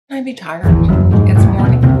I'd be tired. It's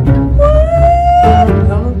morning.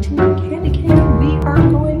 Hello, Team Candy Cane. We are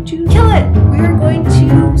going to kill it. We are going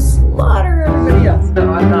to slaughter everybody else.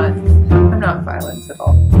 No, I'm not violent at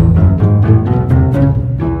all.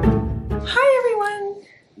 Hi, everyone.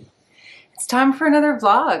 It's time for another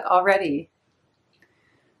vlog already.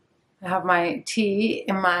 I have my tea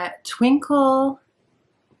in my twinkle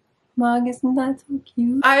mug. Isn't that so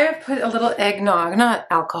cute? I have put a little eggnog, not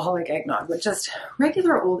alcoholic eggnog, but just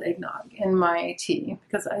regular old eggnog in my tea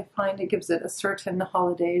because I find it gives it a certain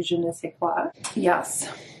holiday je ne sais quoi. Yes,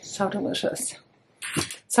 so delicious.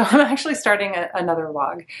 So I'm actually starting another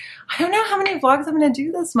vlog. I don't know how many vlogs I'm going to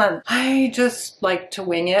do this month. I just like to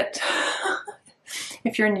wing it.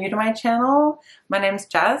 If you're new to my channel, my name's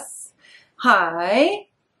Jess. Hi,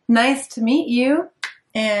 nice to meet you.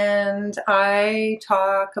 And I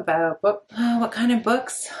talk about what kind of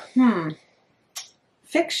books?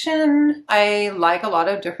 Fiction. I like a lot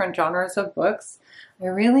of different genres of books. I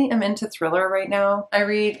really am into thriller right now. I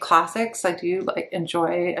read classics. I do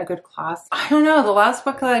enjoy a good class. I don't know, the last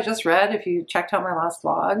book that I just read, if you checked out my last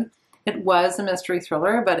vlog, it was a mystery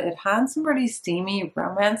thriller, but it had some pretty steamy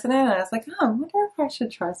romance in it. And I was like, oh, I wonder if I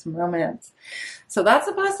should try some romance. So that's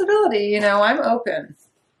a possibility, you know, I'm open.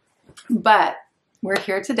 But we're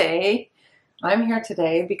here today. I'm here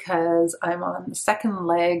today because I'm on the second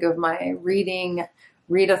leg of my reading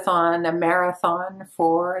readathon, a marathon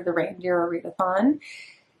for the Reindeer readathon.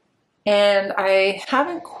 And I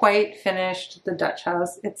haven't quite finished The Dutch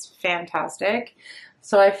House. It's fantastic.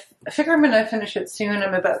 So I figure I'm going to finish it soon.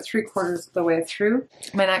 I'm about 3/4 of the way through.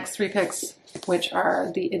 My next 3 picks, which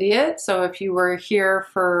are The Idiot. So if you were here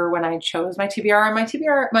for when I chose my TBR,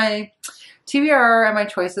 my TBR and my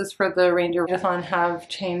choices for the Reindeer readathon have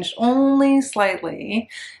changed only slightly.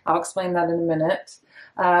 I'll explain that in a minute.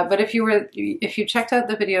 But if you checked out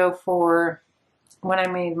the video for when I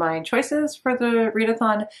made my choices for the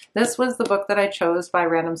readathon, this was the book that I chose by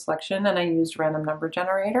random selection, and I used random number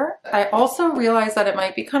generator. I also realized that it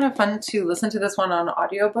might be kind of fun to listen to this one on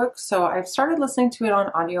audiobook, so I've started listening to it on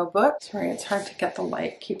audiobook. Sorry, it's hard to get the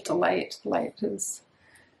light. Keep the light. The light is...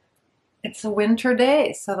 It's a winter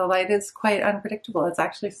day, so the light is quite unpredictable. It's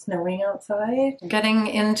actually snowing outside. Getting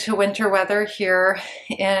into winter weather here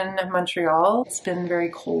in Montreal. It's been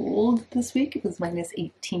very cold this week. It was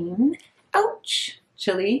 -18. Ouch!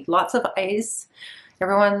 Chilly. Lots of ice.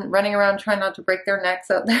 Everyone running around trying not to break their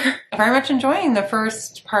necks out there. Very much enjoying the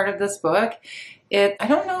first part of this book. I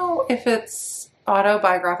don't know if it's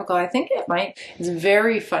autobiographical. I think it might. It's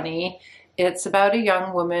very funny. It's about a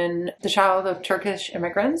young woman, the child of Turkish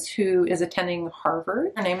immigrants, who is attending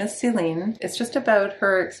Harvard. Her name is Celine. It's just about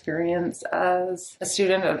her experience as a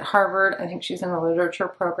student at Harvard. I think she's in a literature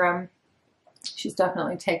program. She's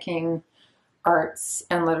definitely taking arts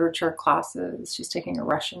and literature classes. She's taking a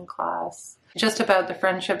Russian class. Just about the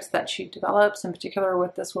friendships that she develops, in particular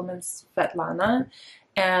with this woman, Svetlana,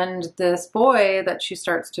 and this boy that she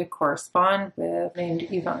starts to correspond with named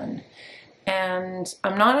Ivan. And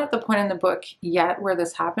I'm not at the point in the book yet where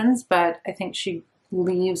this happens, but I think she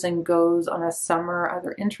leaves and goes on a summer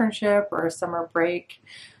either internship or a summer break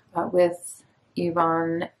with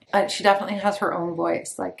Ivan. She definitely has her own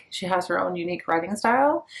voice. Like, she has her own unique writing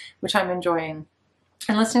style, which I'm enjoying.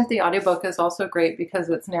 And listening to the audiobook is also great because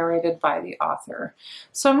it's narrated by the author.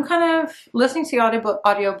 So I'm kind of listening to the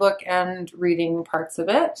audiobook and reading parts of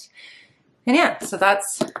it. And yeah, so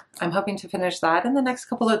I'm hoping to finish that in the next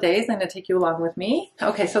couple of days. I'm going to take you along with me.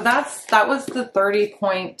 Okay, so that was the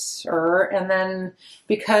 30-pointer. And then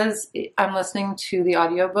because I'm listening to the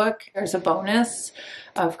audiobook, there's a bonus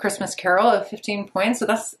of Christmas Carol of 15 points. So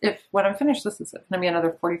when I'm finished, this is going to be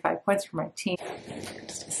another 45 points for my team.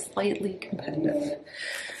 Just slightly competitive.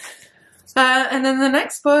 And then the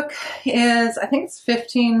next book is, I think it's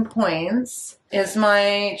 15 points, is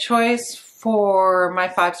my choice for my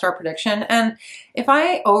 5-star prediction. And if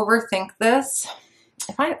I overthink this,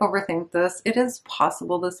 it is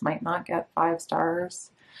possible this might not get 5 stars.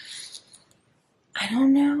 I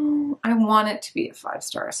don't know. I want it to be a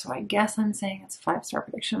 5-star, so I guess I'm saying it's a 5-star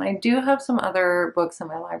prediction. I do have some other books in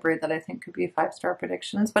my library that I think could be 5-star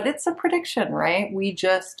predictions, but it's a prediction, right? We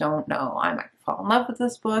just don't know. I might fall in love with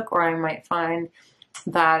this book, or I might find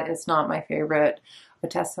that it's not my favorite.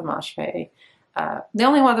 Otessa, Moshfegh. The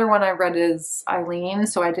only other one I read is Eileen,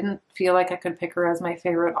 so I didn't feel like I could pick her as my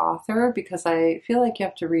favorite author because I feel like you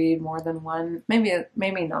have to read more than one.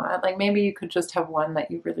 Maybe not. Like, maybe you could just have one that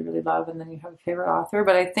you really, really love and then you have a favorite author.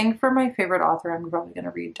 But I think for my favorite author, I'm probably going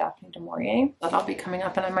to read Daphne du Maurier. That'll be coming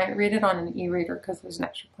up, and I might read it on an e-reader because there's an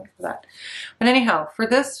extra point for that. But anyhow, for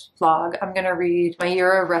this vlog, I'm going to read My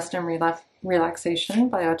Year of Rest and Relaxation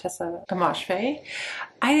by Otessa Moshfegh.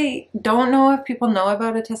 I don't know if people know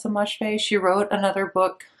about Otessa Moshfegh. She wrote another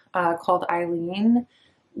book called Eileen,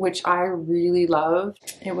 which I really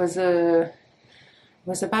loved. It was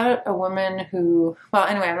about a woman who, well,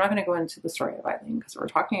 anyway, I'm not going to go into the story of Eileen because we're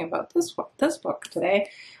talking about this book today.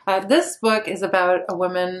 This book is about a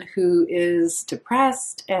woman who is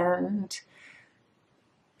depressed and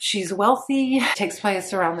she's wealthy. It takes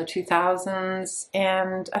place around the 2000s,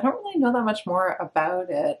 and I don't really know that much more about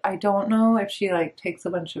it. I don't know if she like takes a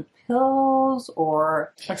bunch of pills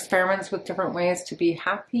or experiments with different ways to be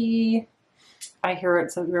happy. I hear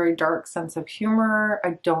it's a very dark sense of humor.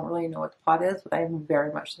 I don't really know what the plot is, but I'm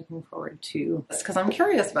very much looking forward to this because I'm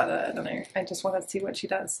curious about it, and I just want to see what she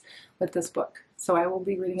does with this book. So I will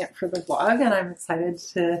be reading it for the vlog, and I'm excited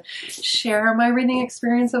to share my reading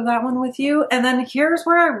experience of that one with you. And then here's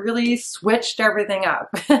where I really switched everything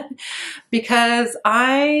up because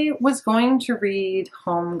I was going to read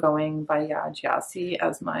Homegoing by Gyasi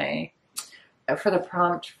as my for the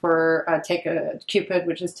prompt for Cupid,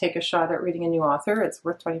 which is take a shot at reading a new author. It's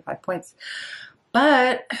worth 25 points.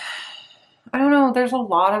 But I don't know, there's a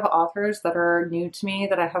lot of authors that are new to me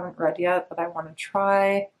that I haven't read yet that I want to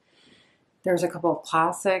try. There's a couple of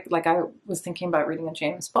classic, like I was thinking about reading a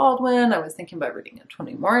James Baldwin. I was thinking about reading a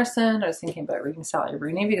Toni Morrison. I was thinking about reading Sally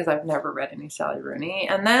Rooney because I've never read any Sally Rooney.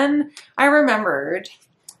 And then I remembered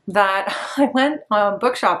that I went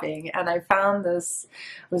book shopping and I found this,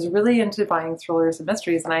 I was really into buying thrillers and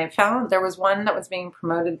mysteries, and I found there was one that was being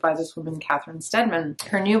promoted by this woman, Catherine Steadman.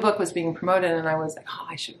 Her new book was being promoted and I was like, oh,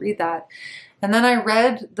 I should read that. And then I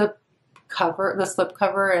read the cover, the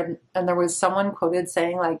slipcover, and there was someone quoted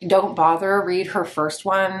saying like, don't bother, read her first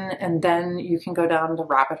one and then you can go down the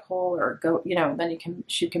rabbit hole or go, you know, then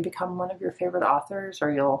she can become one of your favorite authors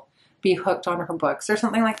or you'll be hooked on her books or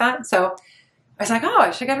something like that. So I was like, oh, I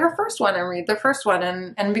should get her first one and read the first one.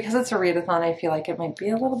 And because it's a readathon, I feel like it might be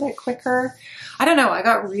a little bit quicker. I don't know. I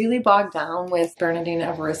got really bogged down with Bernardine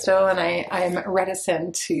Evaristo, and I'm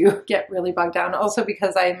reticent to get really bogged down. Also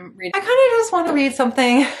because I kind of just want to read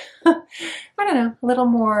something, I don't know, a little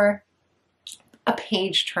more a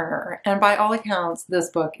page turner. And by all accounts, this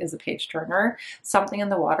book is a page turner. Something in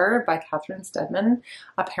the Water by Catherine Steadman.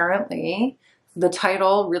 Apparently, the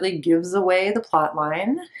title really gives away the plot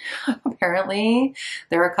line. Apparently,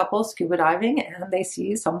 there are a couple scuba diving and they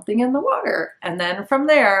see something in the water. And then from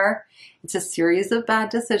there, it's a series of bad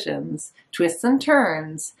decisions, twists and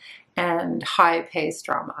turns, and high-paced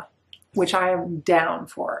drama, which I am down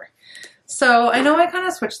for. So I know I kind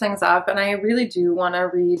of switched things up, and I really do want to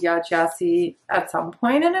read Gyasi at some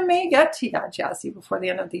point, and I may get to Gyasi before the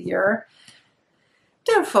end of the year.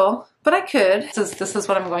 Doubtful, but I could. This is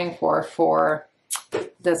what I'm going for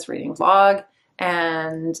this reading vlog.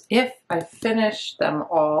 And if I finish them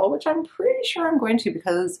all, which I'm pretty sure I'm going to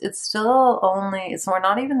because it's still only, so we're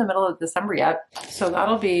not even in the middle of December yet. So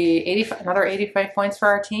that'll be another 85 points for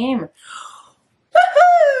our team.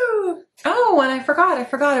 Woohoo! Oh, and I forgot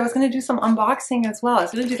I was going to do some unboxing as well. I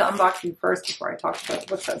was going to do the unboxing first before I talked about the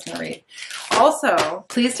books I was going to read. Also,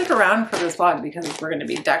 please stick around for this vlog because we're going to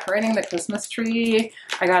be decorating the Christmas tree.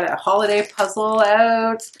 I got a holiday puzzle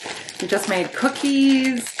out. We just made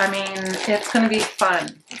cookies. I mean, it's going to be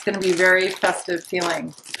fun. It's going to be very festive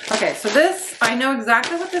feeling. Okay, so this, I know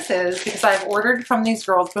exactly what this is because I've ordered from these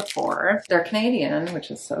girls before. They're Canadian,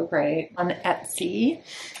 which is so great, on Etsy,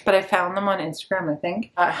 but I found them on Instagram, I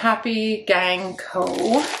think. Happy Gang Co.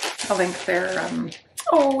 I'll link their,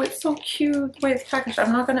 oh, it's so cute the way it's packaged.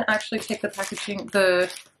 I'm not going to actually take the packaging,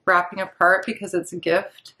 the wrapping apart because it's a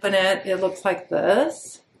gift. Open it, it looks like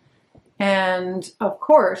this. And of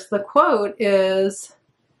course, the quote is,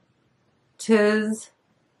 "'Tis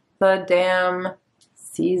the damn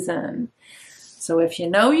season." So if you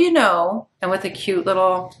know, you know, and with a cute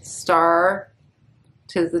little star,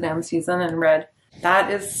 "'Tis the damn season" in red.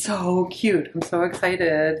 That is so cute. I'm so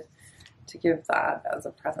excited to give that as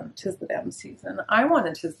a present. 'Tis the damn season. I want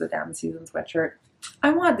a 'Tis the damn season sweatshirt.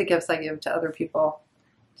 I want the gifts I give to other people.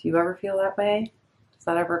 Do you ever feel that way? Does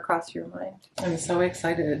that ever cross your mind? I'm so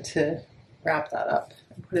excited to wrap that up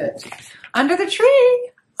and put it under the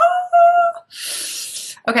tree. Oh!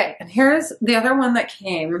 Okay, and here's the other one that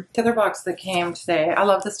came, the other box that came today. I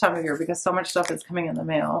love this time of year because so much stuff is coming in the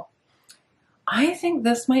mail. I think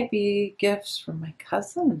this might be gifts from my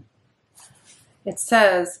cousin. It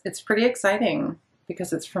says, it's pretty exciting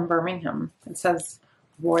because it's from Birmingham. It says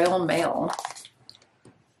Royal Mail.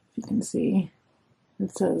 You can see,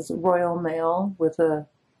 it says Royal Mail with a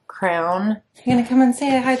crown. You gonna come and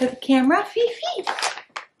say hi to the camera, Fifi?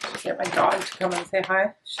 Get my dog to come and say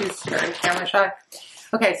hi. She's very camera shy.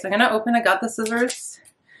 Okay, so I'm gonna open, I got the scissors.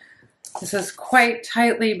 This is quite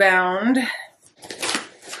tightly bound.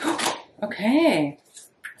 Okay,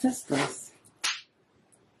 what is this?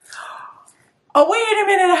 Oh, wait a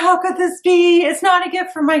minute, how could this be? It's not a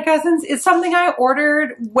gift from my cousins. It's something I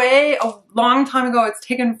ordered way a long time ago. It's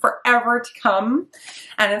taken forever to come.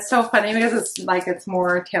 And it's so funny because it's like it's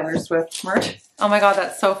more Taylor Swift merch. Oh my God,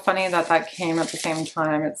 that's so funny that that came at the same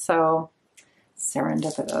time. It's so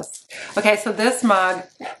serendipitous. Okay, so this mug,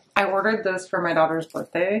 I ordered this for my daughter's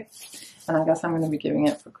birthday. And I guess I'm going to be giving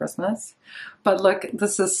it for Christmas. But look,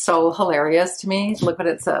 this is so hilarious to me. Look what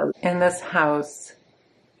it says. In this house,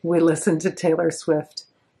 we listen to Taylor Swift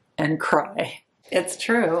and cry. It's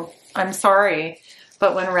true. I'm sorry.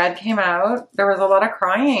 But when Red came out, there was a lot of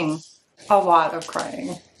crying. A lot of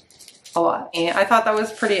crying. A lot. I thought that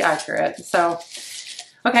was pretty accurate. So,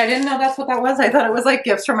 okay, I didn't know that's what that was. I thought it was like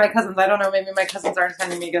gifts from my cousins. I don't know, maybe my cousins aren't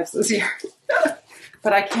sending me gifts this year.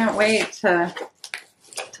 But I can't wait to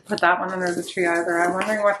put that one under the tree either. I'm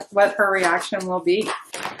wondering what her reaction will be.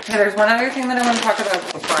 Okay, there's one other thing that I want to talk about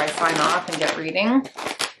before I sign off and get reading.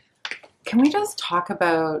 Can we just talk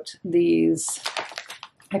about these?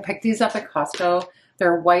 I picked these up at Costco.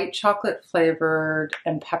 They're white chocolate flavored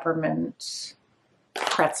and peppermint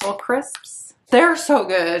pretzel crisps. They're so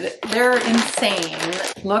good. They're insane.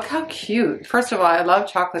 Look how cute. First of all, I love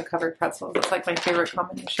chocolate covered pretzels. It's like my favorite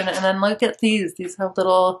combination. And then look at these. These have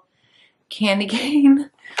little candy cane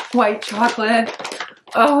white chocolate.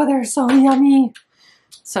 Oh, they're so yummy.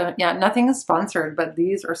 So yeah, nothing is sponsored, but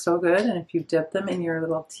these are so good. And if you dip them in your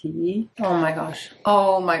little tea, oh my gosh.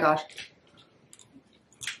 Oh my gosh.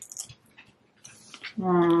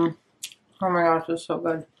 Oh my gosh, it's so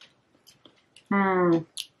good.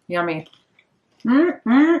 Yummy.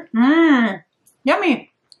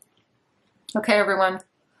 Yummy. Okay, everyone.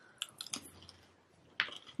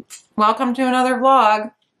 Welcome to another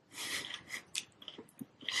vlog.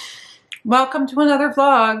 Welcome to another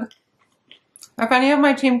vlog. If any of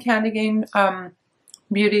my Team Candy Cane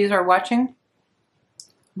beauties are watching,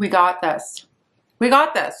 we got this. We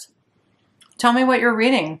got this. Tell me what you're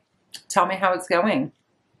reading. Tell me how it's going.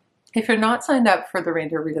 If you're not signed up for the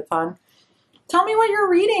Reindeer Readathon, tell me what you're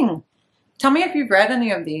reading. Tell me if you've read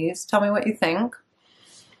any of these. Tell me what you think.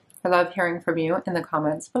 I love hearing from you in the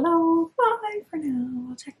comments below. Bye for now.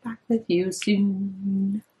 I'll check back with you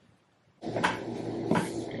soon.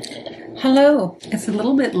 Hello. It's a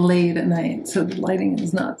little bit late at night, so the lighting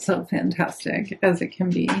is not so fantastic as it can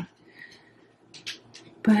be.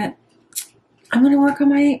 But I'm going to work on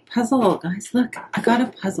my puzzle, guys. Look, I got a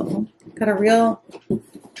puzzle. Got a real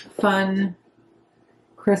fun,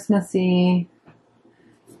 Christmassy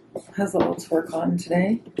puzzle to work on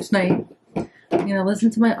today. Tonight, I'm going to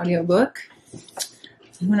listen to my audiobook.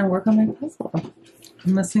 I'm going to work on my puzzle.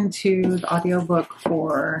 I'm listening to the audiobook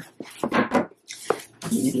for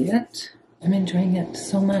Idiot. I'm enjoying it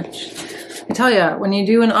so much. I tell you, when you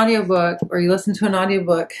do an audiobook or you listen to an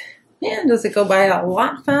audiobook, man, does it go by a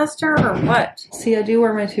lot faster or what? See, I do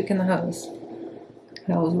wear my toque in the house.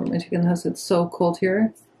 I always wear my toque in the house. It's so cold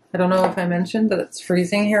here. I don't know if I mentioned, but it's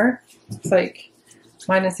freezing here. It's like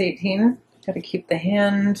 -18. Got to keep the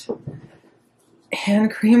hand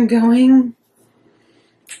cream going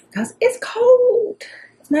because it's cold.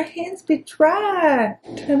 My hands be dry.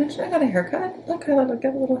 Did I mention I got a haircut? Look, I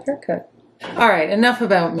got a little haircut. All right, enough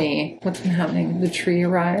about me. What's been happening? The tree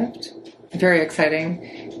arrived. Very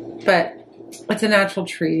exciting. But it's a natural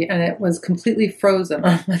tree and it was completely frozen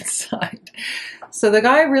on one side. So the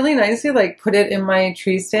guy really nicely like put it in my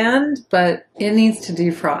tree stand, but it needs to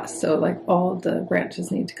defrost. So like all the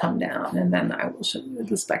branches need to come down and then I will show you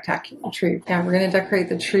the spectacular tree. Yeah, we're going to decorate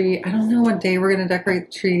the tree. I don't know what day we're going to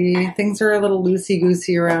decorate the tree. Things are a little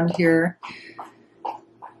loosey-goosey around here.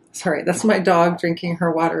 Sorry, that's my dog drinking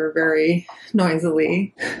her water very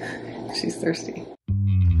noisily. She's thirsty.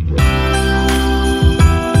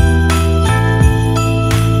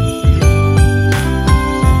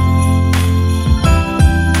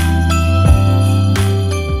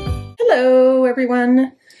 Hello,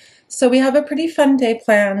 everyone. So we have a pretty fun day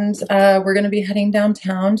planned. We're going to be heading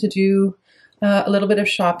downtown to do a little bit of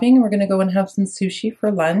shopping. We're going to go and have some sushi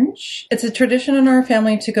for lunch. It's a tradition in our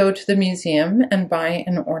family to go to the museum and buy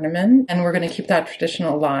an ornament, and we're going to keep that tradition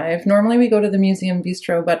alive. Normally we go to the museum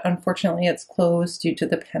bistro, but unfortunately it's closed due to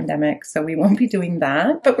the pandemic, so we won't be doing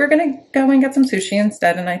that. But we're going to go and get some sushi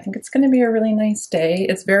instead, and I think it's going to be a really nice day.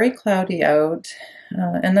 It's very cloudy out.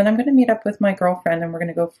 And then I'm going to meet up with my girlfriend and we're going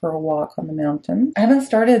to go for a walk on the mountain. I haven't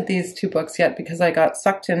started these two books yet because I got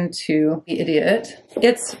sucked into The Idiot.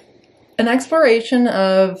 It's an exploration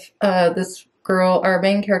of this girl, our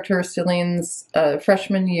main character, Celine's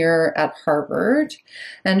freshman year at Harvard,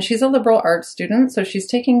 and she's a liberal arts student, so she's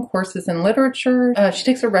taking courses in literature. She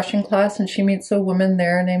takes a Russian class, and she meets a woman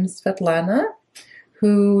there named Svetlana,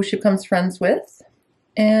 who she becomes friends with.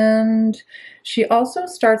 And she also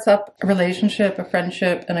starts up a relationship, a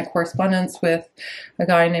friendship, and a correspondence with a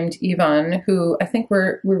guy named Ivan, who I think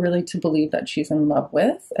we're really to believe that she's in love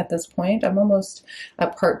with at this point. I'm almost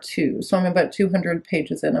at part 2, so I'm about 200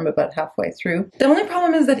 pages in. I'm about halfway through. The only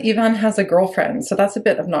problem is that Ivan has a girlfriend, so that's a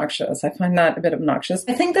bit obnoxious. I find that a bit obnoxious.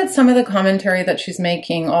 I think that some of the commentary that she's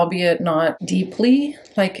making, albeit not deeply,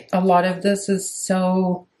 like a lot of this is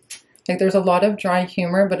so... Like there's a lot of dry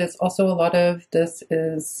humor, but it's also a lot of this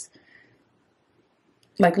is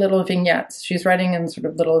like little vignettes. She's writing in sort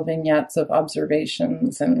of little vignettes of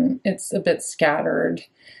observations, and it's a bit scattered.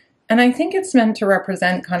 And I think it's meant to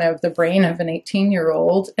represent kind of the brain of an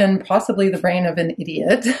 18-year-old and possibly the brain of an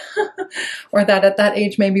idiot. Or that at that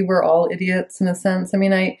age, maybe we're all idiots in a sense. I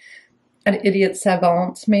mean, an idiot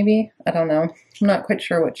savant, maybe. I don't know. I'm not quite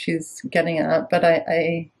sure what she's getting at, but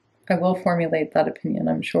I will formulate that opinion,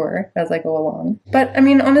 I'm sure, as I go along. But I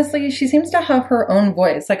mean, honestly, she seems to have her own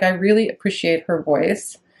voice. Like, I really appreciate her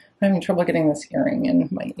voice. I'm having trouble getting this earring in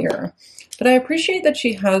my ear. But I appreciate that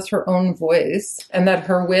she has her own voice and that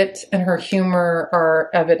her wit and her humor are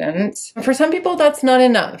evident. For some people, that's not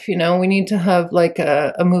enough. You know, we need to have like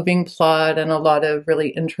a moving plot and a lot of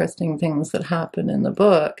really interesting things that happen in the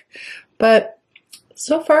book. But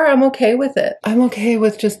so far, I'm okay with it. I'm okay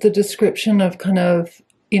with just the description of kind of,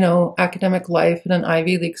 you know, academic life in an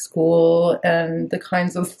Ivy League school and the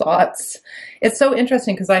kinds of thoughts. It's so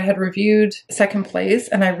interesting because I had reviewed Second Place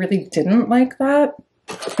and I really didn't like that.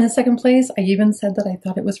 In Second Place, I even said that I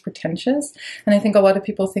thought it was pretentious. And I think a lot of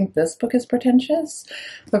people think this book is pretentious.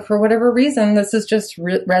 But for whatever reason, this is just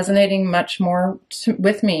resonating much more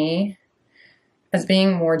with me as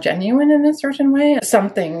being more genuine in a certain way.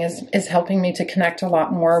 Something is helping me to connect a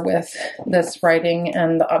lot more with this writing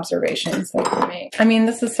and the observations that we make. I mean,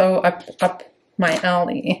 this is so up my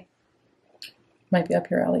alley. Might be up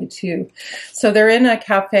your alley too. So they're in a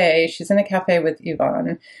cafe. She's in a cafe with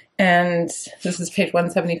Ivan. And this is page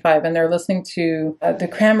 175. And they're listening to the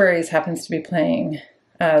Cranberries happens to be playing.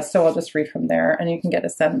 So I'll just read from there, and you can get a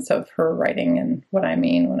sense of her writing and what I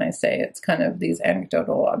mean when I say it's kind of these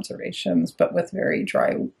anecdotal observations, but with very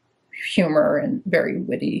dry humor and very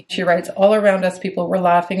witty. She writes, all around us people were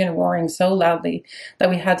laughing and roaring so loudly that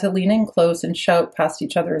we had to lean in close and shout past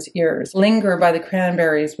each other's ears. Linger by the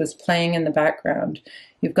Cranberries was playing in the background.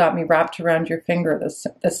 You've got me wrapped around your finger,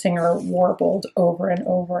 the singer warbled over and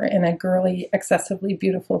over in a girly, excessively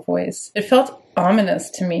beautiful voice. It felt ominous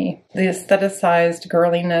to me, the aestheticized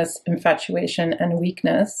girliness, infatuation, and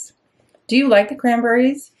weakness. Do you like the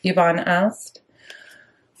Cranberries? Ivan asked.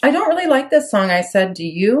 I don't really like this song, I said. Do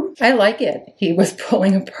you? I like it. He was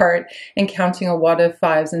pulling apart and counting a wad of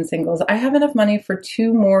 5s and singles. I have enough money for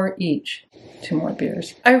 2 more each. 2 more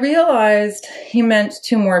beers. I realized he meant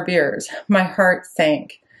 2 more beers. My heart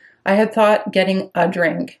sank. I had thought getting a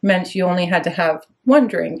drink meant you only had to have 1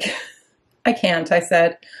 drink. I can't, I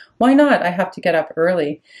said. Why not? I have to get up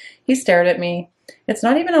early. He stared at me. It's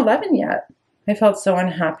not even 11 yet. I felt so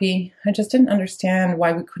unhappy. I just didn't understand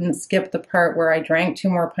why we couldn't skip the part where I drank 2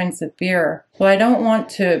 more pints of beer. Well, I don't want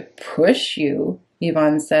to push you,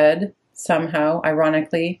 Ivan said, somehow,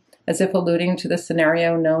 ironically, as if alluding to the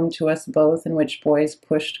scenario known to us both in which boys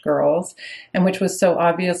pushed girls, and which was so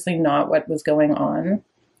obviously not what was going on.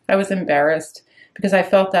 I was embarrassed, because I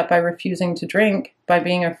felt that by refusing to drink, by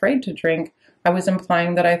being afraid to drink, I was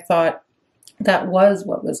implying that I thought that was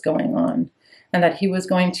what was going on, and that he was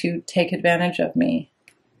going to take advantage of me.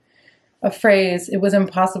 A phrase it was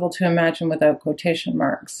impossible to imagine without quotation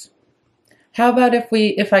marks. How about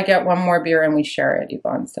if I get 1 more beer and we share it,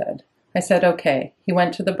 Ivan said. I said, okay. He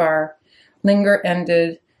went to the bar. Linger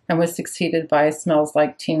ended and was succeeded by Smells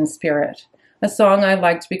Like Teen Spirit, a song I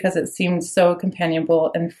liked because it seemed so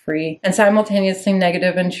companionable and free and simultaneously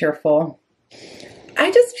negative and cheerful.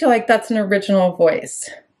 I just feel like that's an original voice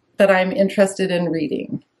that I'm interested in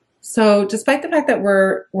reading. So despite the fact that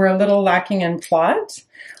we're a little lacking in plot,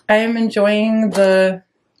 I am enjoying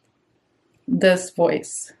this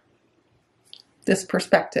voice, this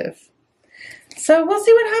perspective. So we'll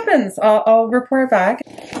see what happens. I'll report back.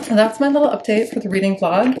 That's my little update for the reading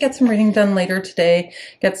vlog. Get some reading done later today.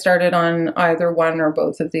 Get started on either one or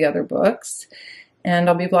both of the other books. And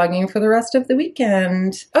I'll be vlogging for the rest of the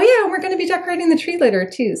weekend. Oh yeah, we're going to be decorating the tree later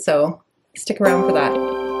too, so stick around for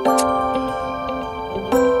that.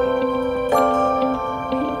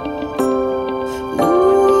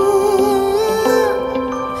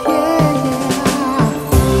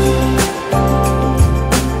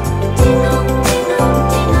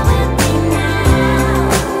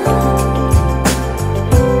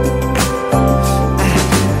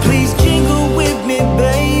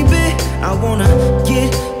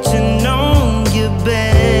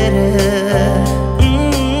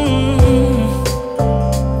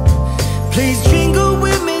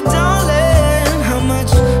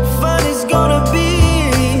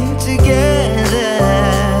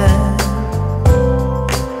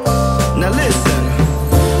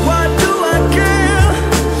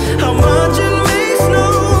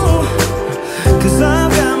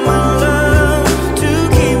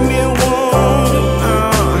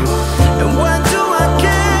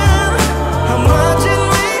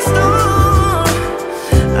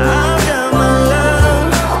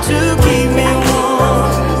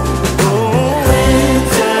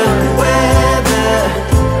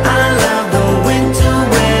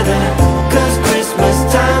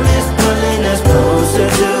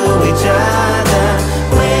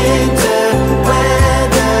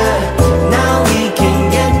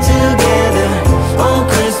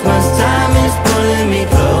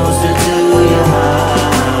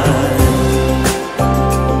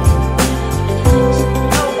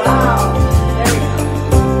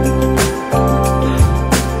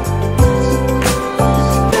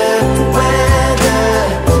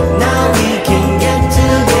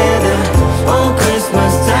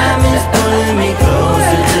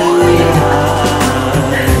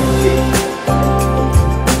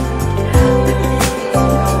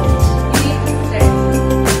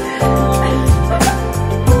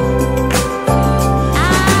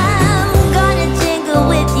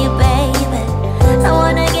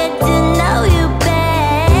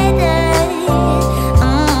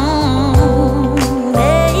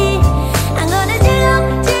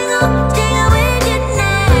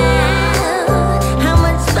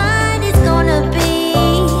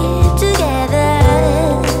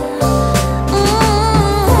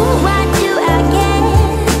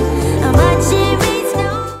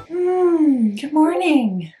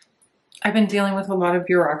 I've been dealing with a lot of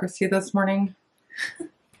bureaucracy this morning.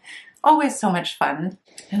 Always so much fun.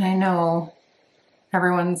 And I know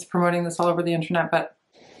everyone's promoting this all over the internet, but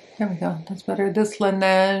here we go. That's better. This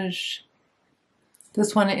Laneige.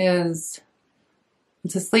 This one is,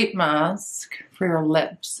 it's a sleep mask for your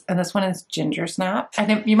lips. And this one is Ginger Snap.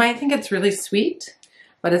 And you might think it's really sweet,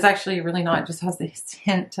 but it's actually really not. It just has this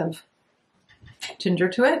hint of ginger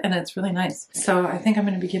to it, and it's really nice. So I think I'm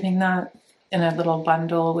going to be giving that in a little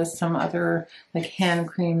bundle with some other like hand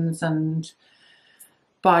creams and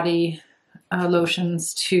body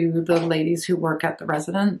lotions to the ladies who work at the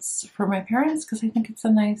residence for my parents, because I think it's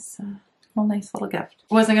a nice little gift.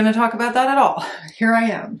 Wasn't going to talk about that at all. Here I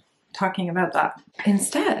am talking about that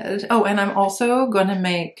instead. Oh, and I'm also going to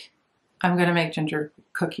make, ginger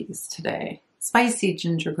cookies today. Spicy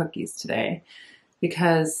ginger cookies today,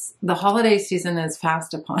 because the holiday season is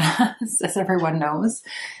fast upon us, as everyone knows,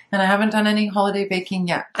 and I haven't done any holiday baking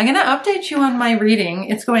yet. I'm going to update you on my reading.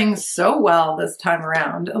 It's going so well this time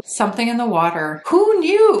around. Something in the Water. Who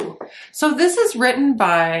knew? So this is written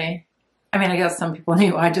by, I mean, I guess some people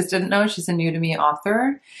knew, I just didn't know. She's a new to me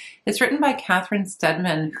author. It's written by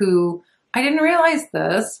Steadman, who, I didn't realize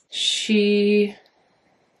this, she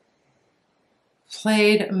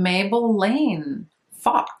played Mabel Lane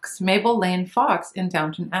Fox in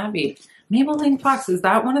Downton Abbey. Mabel Lane Fox, is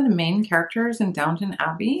that one of the main characters in Downton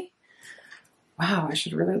Abbey? Wow, I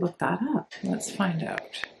should really look that up. Let's find out.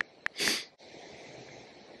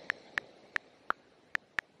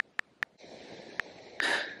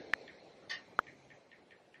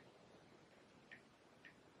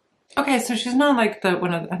 Okay, so she's not like I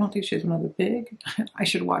don't think she's one of the big. I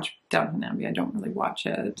should watch Downton Abbey. I don't really watch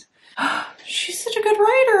it. She's such a good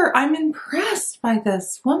writer. I'm impressed by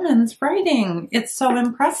this woman's writing. It's so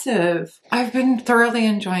impressive. I've been thoroughly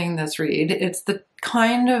enjoying this read. It's the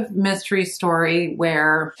kind of mystery story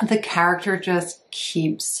where the character just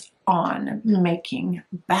keeps on making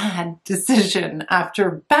bad decision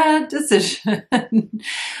after bad decision.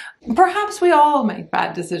 Perhaps we all make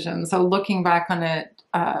bad decisions. So looking back on it,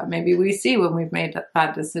 maybe we see when we've made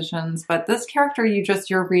bad decisions. But this character,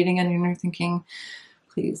 you're reading and you're thinking,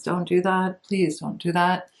 please don't do that. Please don't do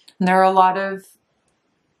that. And there are a lot of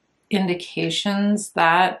indications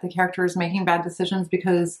that the character is making bad decisions,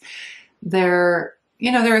 because there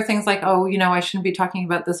are things like, oh, I shouldn't be talking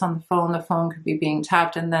about this on the phone. The phone could be being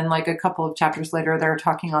tapped. And then like a couple of chapters later, they're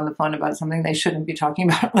talking on the phone about something they shouldn't be talking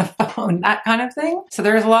about on the phone, that kind of thing. So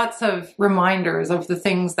there's lots of reminders of the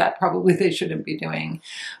things that probably they shouldn't be doing.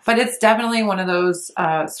 But it's definitely one of those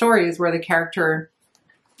stories where the character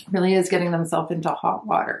really is getting themselves into hot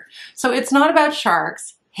water. So it's not about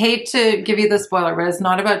sharks. Hate to give you the spoiler, but it's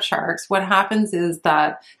not about sharks. What happens is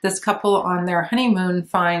that this couple on their honeymoon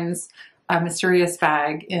finds a mysterious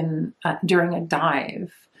bag during a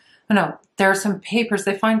dive. Oh, no, there are some papers.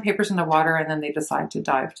 They find papers in the water, and then they decide to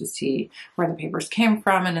dive to see where the papers came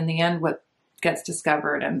from. And in the end, what gets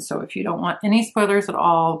discovered. And so if you don't want any spoilers at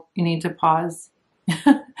all, you need to pause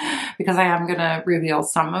because I am going to reveal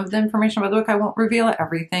some of the information about the book. I won't reveal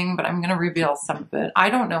everything, but I'm going to reveal some of it. I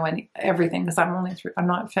don't know everything because I'm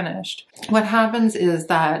not finished. What happens is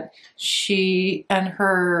that she and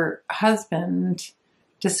her husband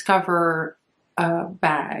discover a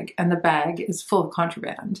bag, and the bag is full of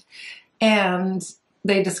contraband, and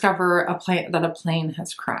they discover that a plane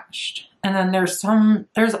has crashed. And then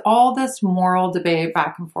there's all this moral debate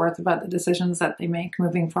back and forth about the decisions that they make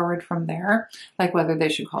moving forward from there, like whether they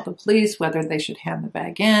should call the police, whether they should hand the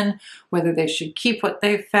bag in, whether they should keep what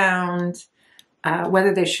they found,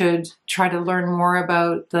 whether they should try to learn more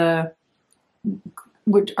about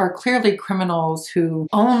which are clearly criminals who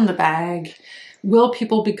own the bag. Will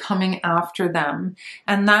people be coming after them?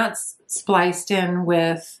 And that's spliced in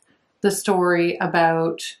with the story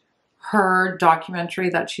about her documentary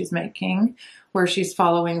that she's making, where she's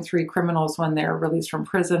following 3 criminals when they're released from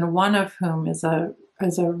prison, one of whom is a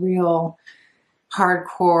real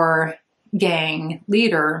hardcore gang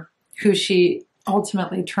leader who she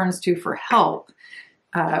ultimately turns to for help,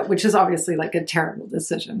 which is obviously like a terrible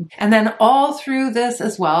decision. And then all through this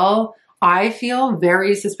as well, I feel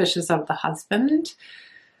very suspicious of the husband,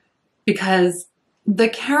 because the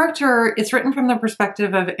character, it's written from the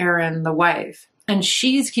perspective of Erin, the wife, and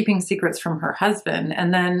she's keeping secrets from her husband.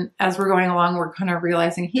 And then as we're going along, we're kind of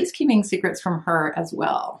realizing he's keeping secrets from her as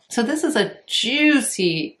well. So this is a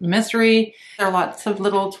juicy mystery. There are lots of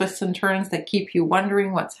little twists and turns that keep you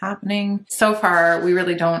wondering what's happening. So far, we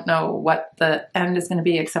really don't know what the end is going to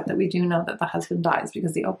be, except that we do know that the husband dies,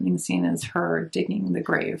 because the opening scene is her digging the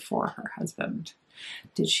grave for her husband.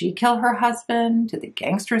 Did she kill her husband? Did the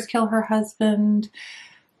gangsters kill her husband?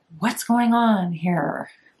 What's going on here?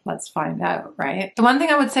 Let's find out, right? The one thing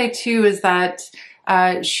I would say too is that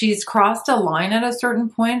she's crossed a line at a certain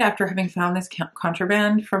point after having found this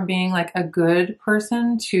contraband from being like a good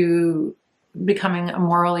person to becoming a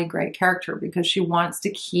morally great character, because she wants to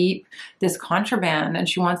keep this contraband and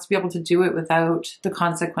she wants to be able to do it without the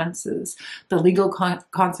consequences, the legal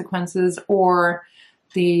consequences, or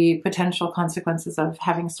the potential consequences of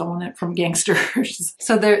having stolen it from gangsters.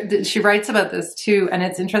 So she writes about this too. And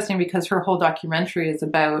it's interesting because her whole documentary is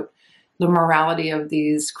about the morality of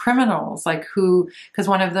these criminals, like because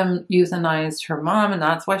one of them euthanized her mom and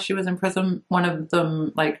that's why she was in prison. One of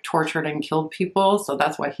them like tortured and killed people, so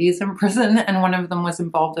that's why he's in prison. And one of them was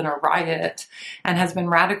involved in a riot and has been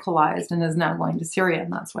radicalized and is now going to Syria,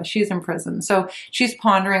 and that's why she's in prison. So she's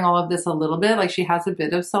pondering all of this a little bit, like she has a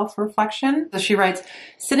bit of self-reflection. So she writes,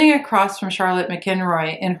 sitting across from Charlotte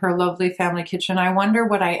McInroy in her lovely family kitchen, I wonder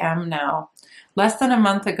what I am now. Less than a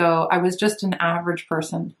month ago, I was just an average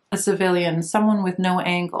person, a civilian, someone with no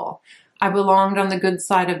angle. I belonged on the good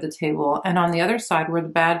side of the table, and on the other side were the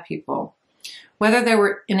bad people. Whether they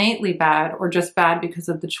were innately bad or just bad because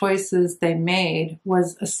of the choices they made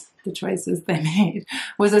was a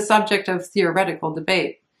subject of theoretical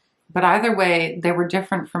debate. But either way, they were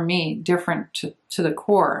different from me, different to the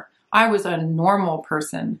core. I was a normal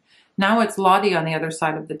person. Now it's Lottie on the other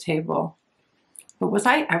side of the table. But was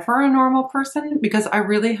I ever a normal person? Because I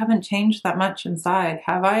really haven't changed that much inside,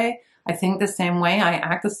 have I? I think the same way. I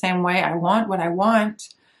act the same way. I want what I want.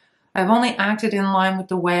 I've only acted in line with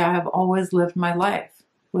the way I have always lived my life.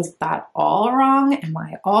 Was that all wrong? Am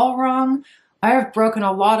I all wrong? I have broken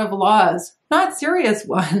a lot of laws, not serious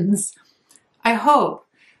ones. I hope,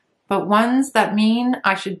 but ones that mean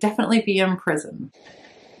I should definitely be in prison.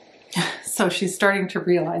 So she's starting to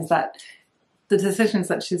realize that the decisions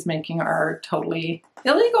that she's making are totally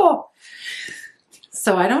illegal.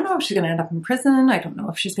 So I don't know if she's going to end up in prison. I don't know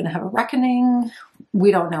if she's going to have a reckoning.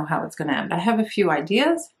 We don't know how it's going to end. I have a few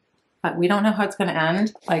ideas, but we don't know how it's going to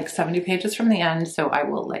end, like 70 pages from the end. So I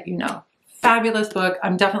will let you know. Fabulous book.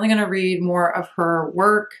 I'm definitely going to read more of her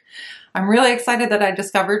work. I'm really excited that I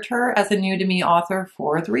discovered her as a new to me author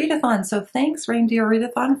for the Readathon. So thanks, Reindeer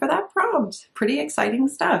Readathon, for that prompt. Pretty exciting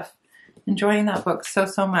stuff. Enjoying that book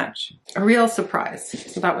so much. A real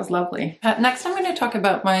surprise. So that was lovely. Next, I'm going to talk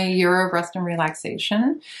about my year of rest and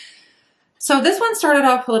relaxation. So this one started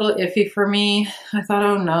off a little iffy for me. I thought,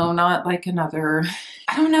 oh no, not like another.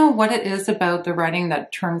 I don't know what it is about the writing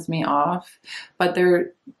that turns me off, but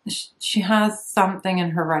she has something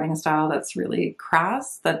in her writing style that's really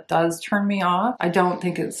crass that does turn me off. I don't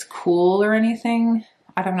think it's cool or anything.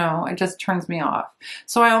 I don't know. It just turns me off.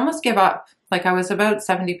 So I almost give up. Like I was about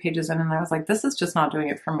 70 pages in and I was like, this is just not doing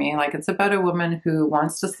it for me. Like it's about a woman who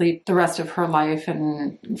wants to sleep the rest of her life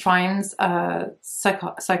and finds a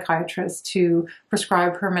psychiatrist to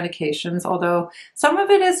prescribe her medications. Although some of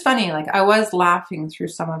it is funny. Like I was laughing through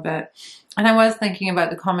some of it and I was thinking about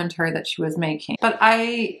the commentary that she was making. But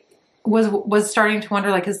I was starting to wonder,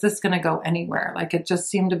 like, is this going to go anywhere? Like it just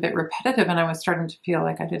seemed a bit repetitive and I was starting to feel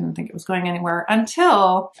like I didn't think it was going anywhere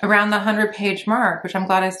until around the 100-page mark, which I'm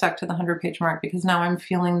glad I stuck to the 100-page mark because now I'm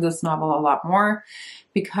feeling this novel a lot more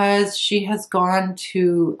because she has gone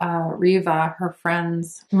to Riva, her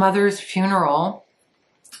friend's mother's funeral.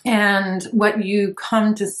 And what you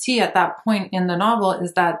come to see at that point in the novel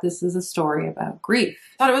is that this is a story about grief.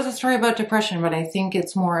 I thought it was a story about depression, but I think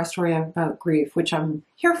it's more a story about grief, which I'm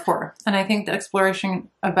here for. And I think the exploration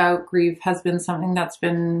about grief has been something that's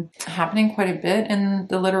been happening quite a bit in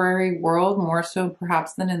the literary world, more so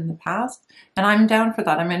perhaps than in the past. And I'm down for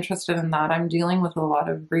that. I'm interested in that. I'm dealing with a lot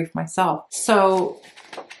of grief myself. So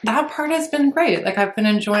that part has been great. Like I've been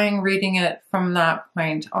enjoying reading it from that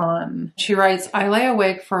point on. She writes, I lay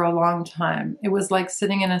awake for a long time. It was like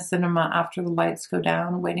sitting in a cinema after the lights go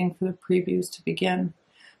down, waiting for the previews to begin,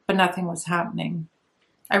 but nothing was happening.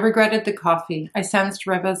 I regretted the coffee. I sensed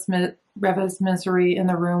Reva's misery in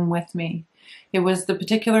the room with me. It was the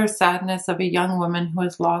particular sadness of a young woman who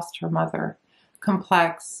has lost her mother,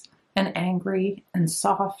 complex and angry and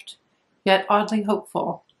soft, yet oddly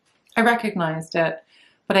hopeful. I recognized it,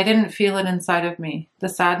 but I didn't feel it inside of me. The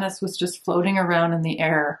sadness was just floating around in the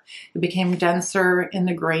air. It became denser in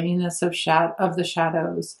the graininess of the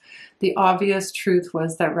shadows. The obvious truth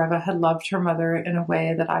was that Reva had loved her mother in a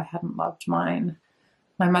way that I hadn't loved mine.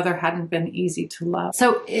 My mother hadn't been easy to love.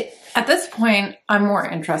 So at this point, I'm more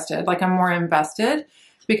interested, like I'm more invested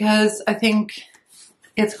because I think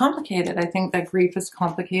it's complicated. I think that grief is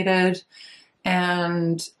complicated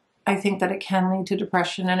and I think that it can lead to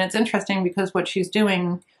depression. And it's interesting because what she's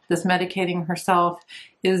doing, this medicating herself,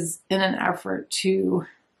 is in an effort to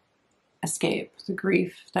escape the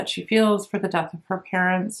grief that she feels for the death of her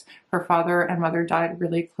parents. Her father and mother died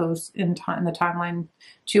really close in time, the timeline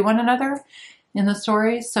to one another in the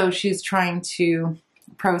story. So she's trying to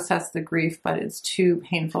process the grief, but it's too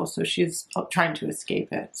painful, so she's trying to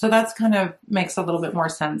escape it. So that's kind of makes a little bit more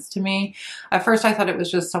sense to me. At first I thought it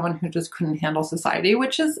was just someone who just couldn't handle society,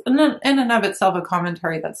 which is in and of itself a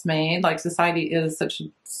commentary that's made. Like, society is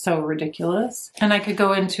so ridiculous, and I could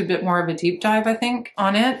go into a bit more of a deep dive, I think,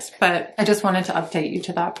 on it, but I just wanted to update you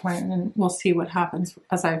to that point, and we'll see what happens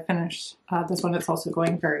as I finish this one. It's also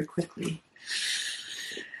going very quickly.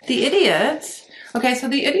 The Idiot. Okay, so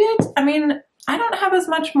The Idiot, I mean, I don't have as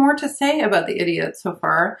much more to say about The Idiot so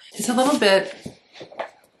far. It's a little bit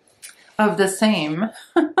of the same.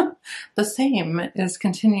 The same is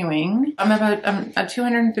continuing. I'm at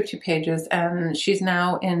 250 pages, and she's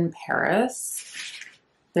now in Paris.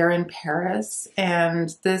 They're in Paris,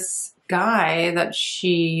 and this guy that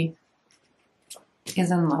she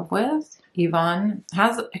is in love with, Yvonne,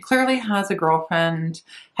 clearly has a girlfriend,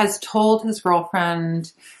 has told his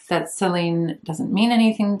girlfriend that Celine doesn't mean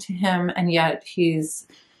anything to him, and yet he's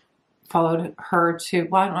followed her to,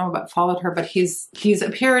 well, I don't know about followed her, but he's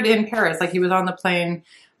appeared in Paris. Like, he was on the plane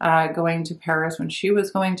going to Paris when she was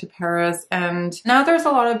going to Paris. And now there's a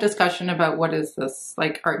lot of discussion about what is this,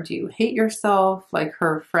 like, do you hate yourself? Like,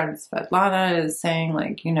 her friend Svetlana is saying,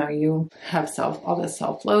 like, you know, you have all this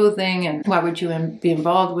self-loathing, and why would you be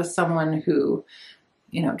involved with someone who,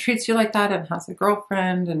 you know, treats you like that and has a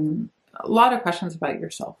girlfriend, and a lot of questions about your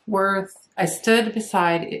self-worth. I stood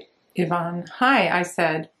beside Yvonne. Hi, I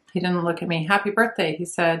said. He didn't look at me. Happy birthday, he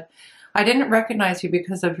said. I didn't recognize you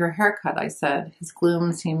because of your haircut, I said. His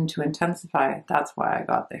gloom seemed to intensify. That's why I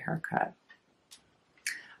got the haircut.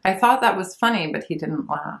 I thought that was funny, but he didn't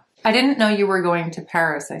laugh. I didn't know you were going to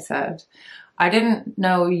Paris, I said. I didn't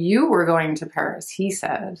know you were going to Paris, he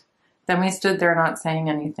said. Then we stood there not saying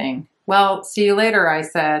anything. Well, see you later, I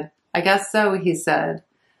said. I guess so, he said.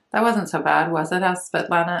 That wasn't so bad, was it? Asked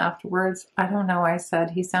Svetlana afterwards. I don't know, I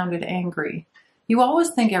said. He sounded angry. You always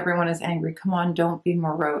think everyone is angry. Come on, don't be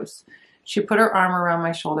morose. She put her arm around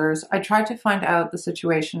my shoulders. I tried to find out the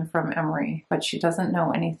situation from Emery, but she doesn't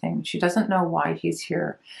know anything. She doesn't know why he's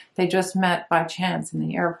here. They just met by chance in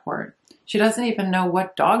the airport. She doesn't even know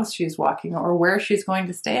what dogs she's walking or where she's going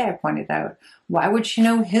to stay, I pointed out. Why would she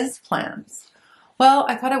know his plans? Well,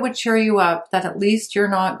 I thought it would cheer you up that at least they're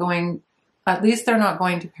not going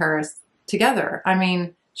to Paris together. I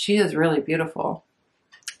mean, she is really beautiful.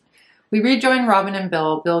 We rejoined Robin and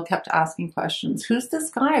Bill. Bill kept asking questions. Who's this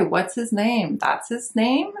guy? What's his name? That's his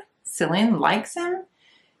name? Celine likes him?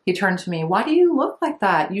 He turned to me. Why do you look like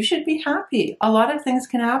that? You should be happy. A lot of things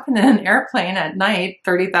can happen in an airplane at night,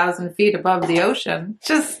 30,000 feet above the ocean.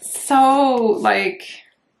 Just so, like,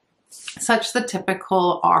 such the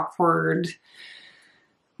typical awkward,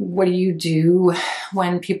 what do you do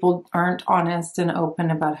when people aren't honest and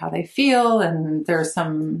open about how they feel, and there's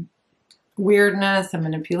some weirdness and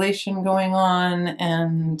manipulation going on,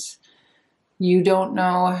 and you don't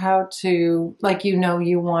know how to, like, you know,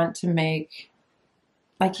 you want to make,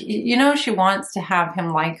 like, you know, she wants to have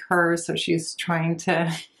him like her, so she's trying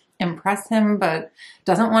to impress him, but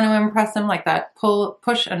doesn't want to impress him, like that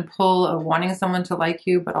push and pull of wanting someone to like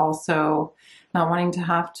you, but also not wanting to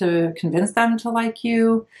have to convince them to like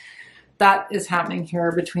you. That is happening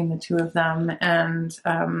here between the two of them.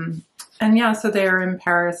 And yeah, so they're in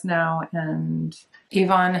Paris now, and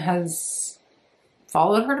Yvonne has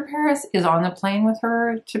followed her to Paris, is on the plane with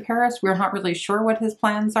her to Paris. We're not really sure what his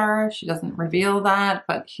plans are. She doesn't reveal that,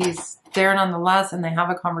 but he's there nonetheless, and they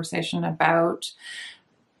have a conversation about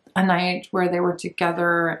a night where they were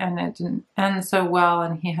together and it didn't end so well,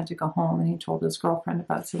 and he had to go home, and he told his girlfriend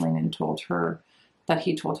about Celine and told her that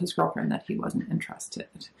he told his girlfriend that he wasn't interested.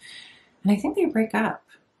 And I think they break up.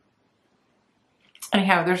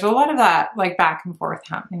 Anyhow, there's a lot of that, like, back and forth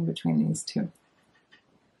happening between these two.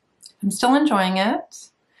 I'm still enjoying it,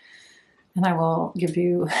 and I will give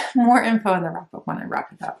you more info in the wrap-up when I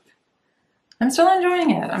wrap it up. I'm still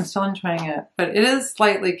enjoying it. I'm still enjoying it, but it is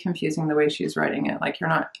slightly confusing the way she's writing it. Like, you're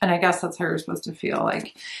not, and I guess that's how you're supposed to feel.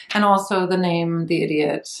 Like, and also the name, The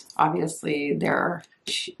Idiot, obviously they're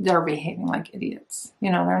behaving like idiots.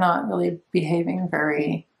 You know, they're not really behaving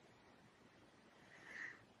very,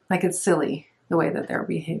 like, it's silly the way that they're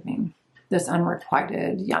behaving. This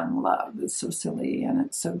unrequited young love is so silly, and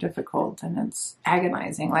it's so difficult, and it's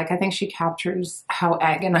agonizing. Like, I think she captures how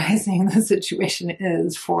agonizing the situation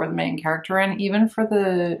is for the main character, and even for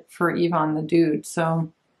Yvonne, the dude. So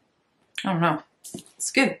I don't know.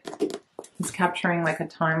 It's good. It's capturing, like, a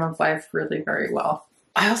time of life really very well.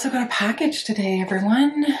 I also got a package today,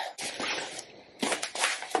 everyone.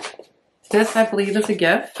 This, I believe, is a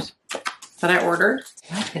gift that I ordered.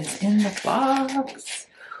 What is in the box?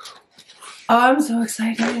 Oh, I'm so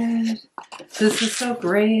excited. This is so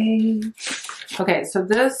great. Okay, so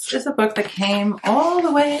this is a book that came all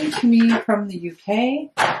the way to me from the UK.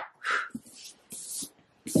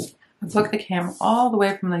 A book that came all the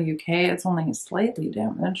way from the UK. It's only slightly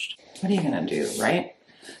damaged. What are you gonna do, right?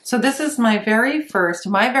 So this is my very first,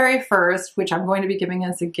 which I'm going to be giving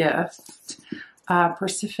as a gift.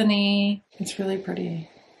 Persephone. It's really pretty.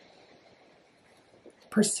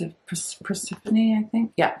 Persephone, I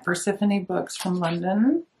think. Yeah, Persephone Books from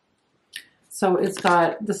London. So it's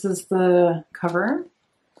got, this is the cover.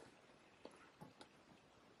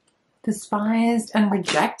 Despised and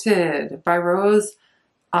Rejected by Rose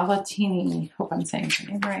Alatini. Hope I'm saying her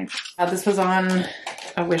name right. This was on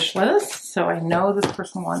a wish list, so I know this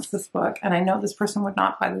person wants this book, and I know this person would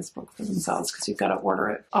not buy this book for themselves because you've got to order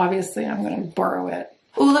it. Obviously, I'm going to borrow it.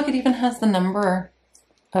 Oh, look, it even has the number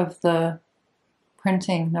of the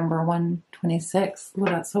printing, number 126. Oh,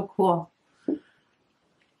 that's so cool.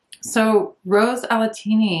 So Rose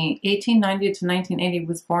Alatini, 1890 to 1980,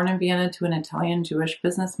 was born in Vienna to an Italian Jewish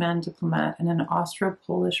businessman, diplomat, and an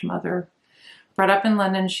Austro-Polish mother. Brought up in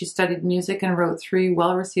London, she studied music and wrote 3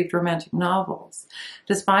 well-received romantic novels.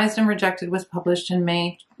 Despised and Rejected was published in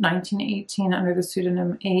May 1918 under the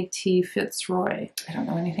pseudonym A.T. Fitzroy. I don't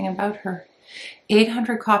know anything about her.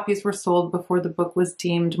 800 copies were sold before the book was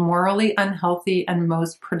deemed morally unhealthy and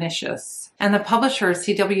most pernicious. And the publisher,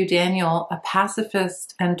 C.W. Daniel, a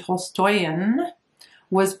pacifist and Tolstoyan,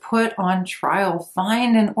 was put on trial,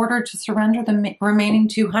 fined, and ordered to surrender the remaining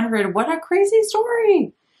 200. What a crazy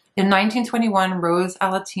story! In 1921, Rose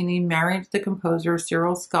Alatini married the composer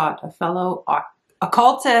Cyril Scott, a fellow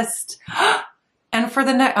occultist. And for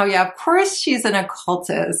the next, oh yeah, of course she's an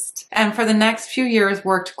occultist. And for the next few years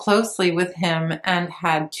worked closely with him and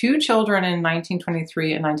had 2 children in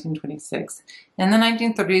 1923 and 1926. In the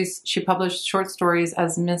 1930s, she published short stories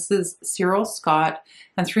as Mrs. Cyril Scott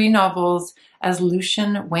and 3 novels as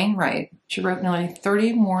Lucian Wainwright. She wrote nearly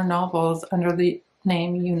 30 more novels under the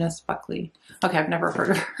name Eunice Buckley. Okay, I've never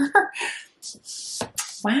heard of her.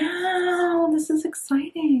 Wow, this is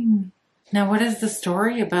exciting. Now, what is the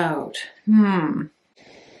story about? I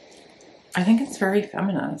think it's very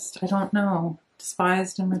feminist. I don't know.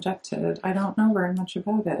 Despised and Rejected. I don't know very much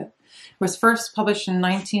about it. It was first published in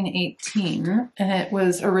 1918, and it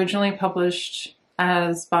was originally published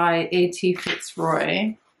as by A.T.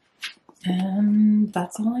 Fitzroy. And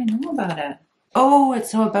that's all I know about it. Oh,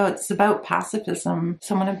 it's about pacifism.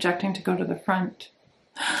 Someone objecting to go to the front.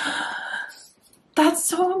 That's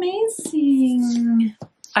so amazing.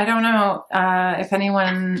 I don't know if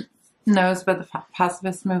anyone knows about the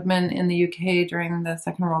pacifist movement in the UK during the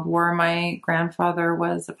Second World War. My grandfather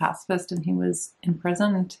was a pacifist and he was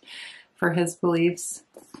imprisoned for his beliefs.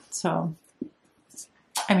 So,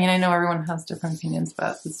 I mean, I know everyone has different opinions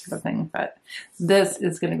about this sort of thing, but this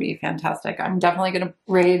is going to be fantastic. I'm definitely going to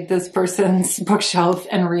raid this person's bookshelf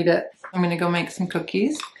and read it. I'm going to go make some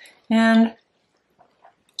cookies, and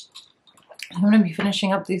I'm going to be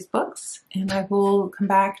finishing up these books, and I will come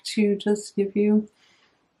back to just give you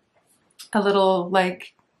a little,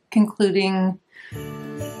 like, concluding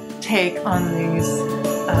take on these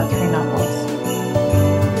 3 novels.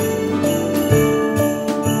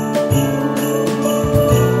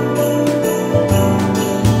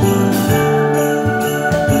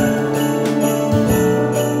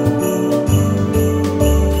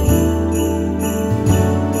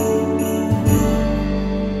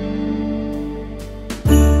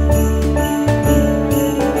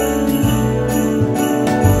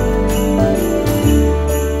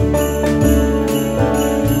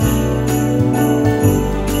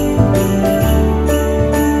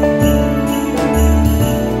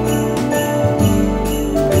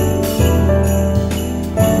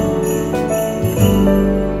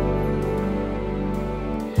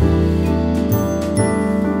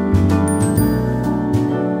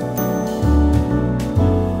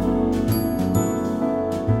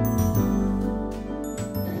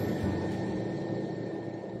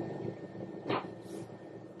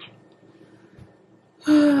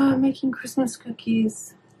 Making Christmas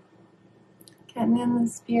cookies, getting in the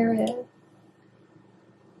spirit.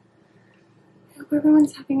 I hope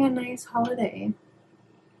everyone's having a nice holiday.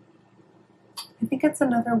 I think it's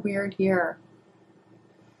another weird year.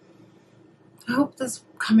 I hope this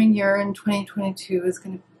coming year in 2022 is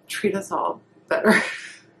going to treat us all better.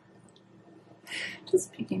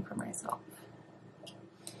 Just speaking for myself.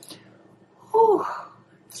 Oh,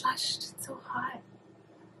 I'm flushed. It's so hot.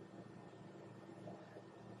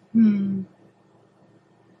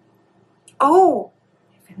 Oh,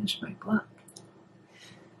 I finish my book.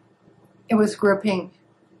 It was gripping.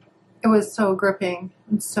 It was so gripping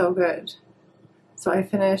and so good. So I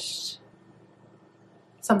finished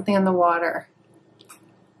Something in the Water.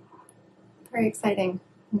 Very exciting.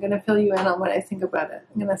 I'm going to fill you in on what I think about it.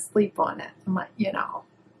 I'm going to sleep on it and let you know.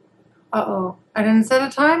 Uh-oh. I didn't set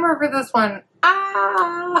a timer for this one.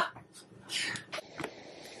 Ah!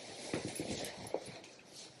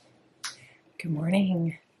 Good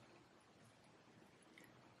morning.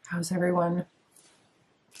 How's everyone?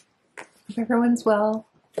 Hope everyone's well.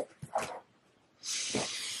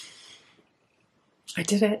 I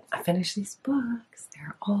did it. I finished these books.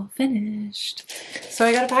 They're all finished. So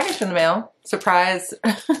I got a package in the mail. Surprise.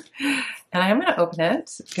 And I am going to open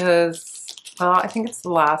it because, well, I think it's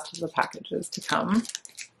the last of the packages to come.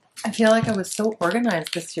 I feel like I was so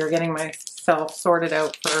organized this year getting myself sorted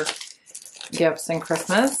out for gifts and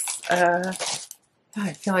Christmas.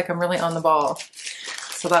 I feel like I'm really on the ball.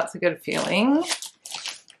 So that's a good feeling.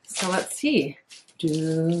 So let's see. I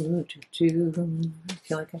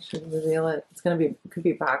feel like I should reveal it. It's gonna be, it could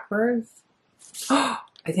be backwards. Oh,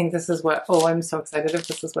 I think this is what, oh, I'm so excited if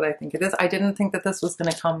this is what I think it is. I didn't think that this was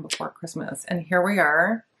gonna come before Christmas. And here we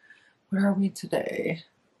are. What are we today?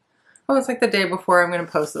 Oh, it's like the day before I'm gonna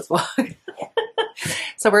post this vlog.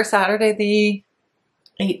 So we're Saturday the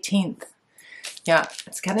 18th. Yeah,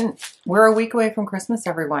 it's getting, we're a week away from Christmas,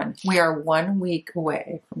 everyone. We are 1 week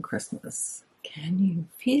away from Christmas. Can you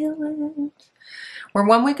feel it? We're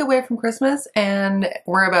 1 week away from Christmas and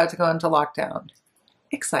we're about to go into lockdown.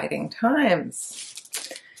 Exciting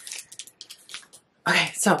times.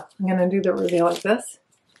 Okay, so I'm gonna do the reveal like this.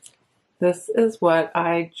 This is what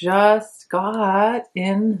I just got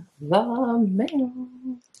in the mail.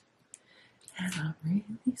 And I'm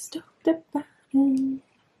really stoked about it.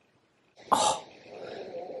 Oh,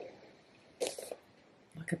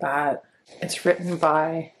 look at that. It's written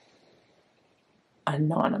by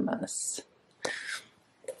Anonymous.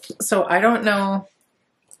 So I don't know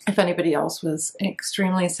if anybody else was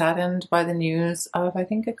extremely saddened by the news of, I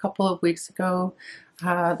think a couple of weeks ago,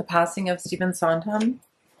 the passing of Stephen Sondheim.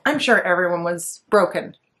 I'm sure everyone was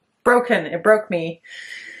broken. It broke me.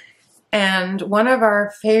 And one of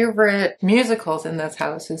our favorite musicals in this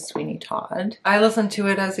house is Sweeney Todd. I listened to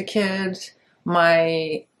it as a kid.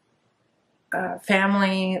 My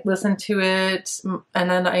family listened to it, and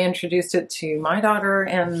then I introduced it to my daughter,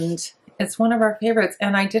 and it's one of our favorites.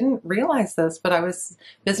 And I didn't realize this, but I was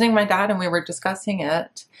visiting my dad and we were discussing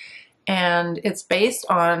it. And it's based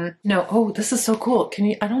on, no, oh, this is so cool. Can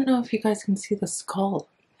you, I don't know if you guys can see the skull.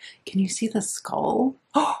 Can you see the skull?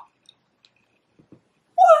 Oh,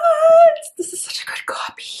 what? This is such a good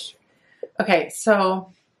copy. Okay,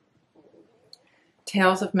 so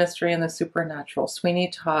Tales of Mystery and the Supernatural, Sweeney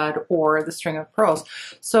Todd or The String of Pearls.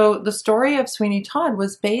 So the story of Sweeney Todd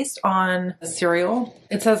was based on a serial.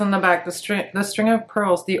 It says on the back, The String of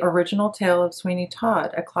Pearls, the original tale of Sweeney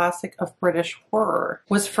Todd, a classic of British horror,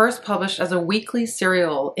 was first published as a weekly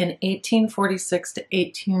serial in 1846 to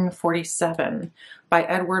 1847 by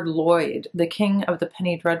Edward Lloyd, the king of the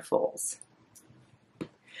Penny Dreadfuls.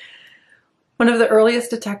 One of the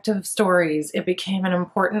earliest detective stories, it became an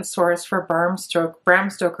important source for Bram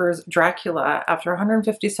Stoker's Dracula. After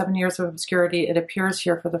 157 years of obscurity, it appears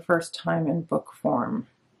here for the first time in book form.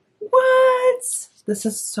 What? This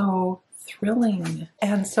is so thrilling.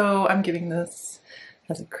 And so I'm giving this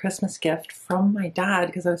as a Christmas gift from my dad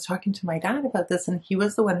because I was talking to my dad about this and he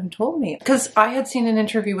was the one who told me. Because I had seen an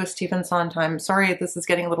interview with Stephen Sondheim. Sorry, this is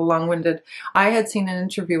getting a little long-winded. I had seen an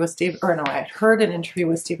interview with I had heard an interview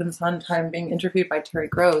with Stephen Sondheim being interviewed by Terry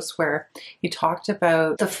Gross where he talked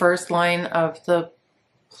about the first line of the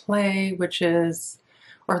play, which is,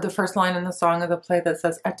 or the first line in the song of the play that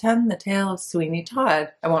says, "Attend the tale of Sweeney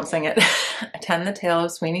Todd." I won't sing it. Attend the tale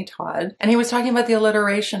of Sweeney Todd. And he was talking about the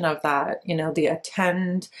alliteration of that, you know, the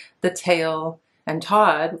attend, the tale, and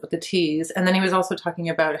Todd with the T's. And then he was also talking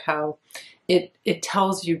about how it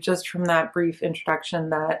tells you just from that brief introduction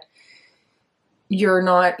that you're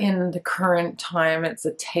not in the current time, it's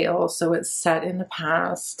a tale, so it's set in the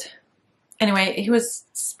past. Anyway, he was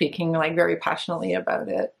speaking like very passionately about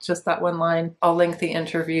it, just that one line. I'll link the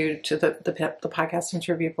interview to the podcast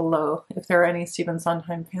interview below. If there are any Stephen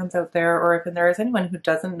Sondheim fans out there, or if there is anyone who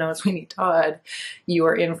doesn't know Sweeney Todd, you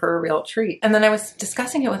are in for a real treat. And then I was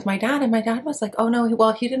discussing it with my dad, and my dad was like, oh no,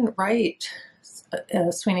 well, he didn't write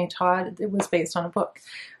Sweeney Todd. It was based on a book.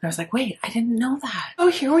 And I was like, wait, I didn't know that. Oh,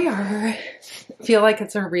 here we are. I feel like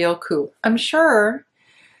it's a real coup. I'm sure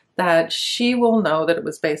that she will know that it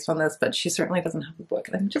was based on this, but she certainly doesn't have the book.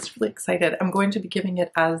 And I'm just really excited. I'm going to be giving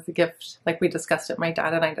it as the gift, like we discussed it. My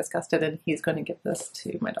dad and I discussed it, and he's going to give this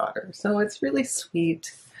to my daughter. So it's really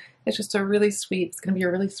sweet. It's just a really sweet, it's going to be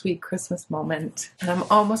a really sweet Christmas moment. And I'm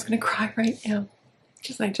almost going to cry right now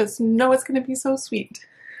because I just know it's going to be so sweet.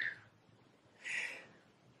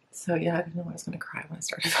 So yeah, I didn't know I was going to cry when I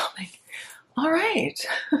started filming. All right.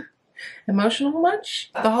 Emotional much?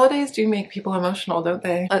 The holidays do make people emotional, don't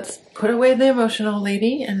they? Let's put away the emotional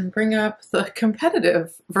lady and bring up the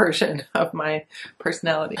competitive version of my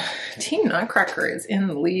personality. Team Nutcracker is in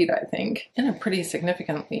the lead, I think, in a pretty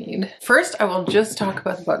significant lead. First, I will just talk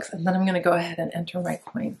about the books, and then I'm going to go ahead and enter my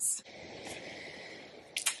points.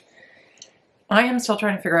 I am still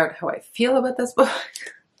trying to figure out how I feel about this book.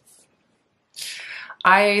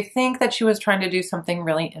 I think that she was trying to do something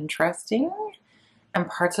really interesting. And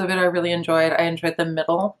parts of it I really enjoyed. I enjoyed the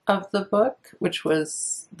middle of the book, which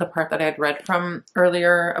was the part that I had read from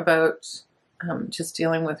earlier about just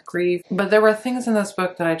dealing with grief. But there were things in this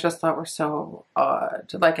book that I just thought were so odd.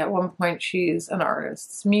 Like at one point she's an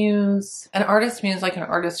artist's muse. An artist's muse, like an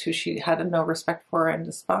artist who she had no respect for and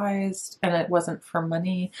despised, and it wasn't for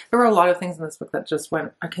money. There were a lot of things in this book that just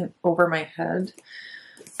went over my head.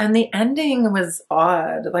 And the ending was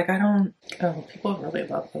odd. Like people really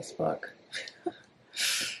love this book.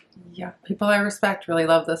 Yeah, people I respect really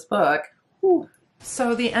love this book. Whew.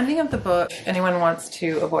 So the ending of the book, if anyone wants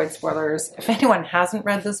to avoid spoilers, if anyone hasn't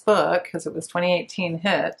read this book, because it was 2018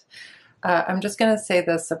 hit, I'm just going to say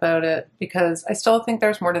this about it because I still think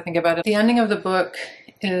there's more to think about it. The ending of the book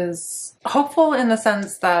is hopeful in the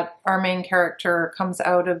sense that our main character comes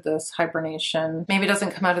out of this hibernation, maybe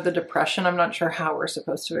doesn't come out of the depression. I'm not sure how we're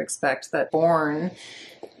supposed to expect that born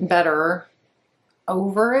better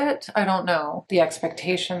over it. I don't know. The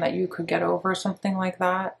expectation that you could get over something like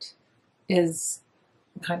that is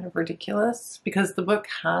kind of ridiculous because the book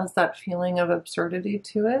has that feeling of absurdity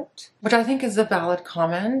to it, which I think is a valid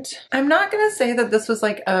comment. I'm not going to say that this was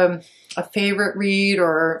like a favorite read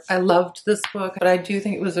or I loved this book, but I do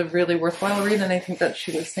think it was a really worthwhile read, and I think that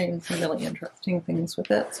she was saying some really interesting things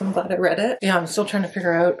with it, so I'm glad I read it. Yeah, I'm still trying to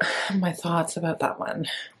figure out my thoughts about that one,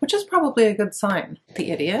 which is probably a good sign.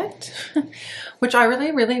 The Idiot, which I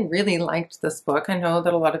really, really, really liked this book. I know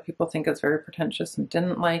that a lot of people think it's very pretentious and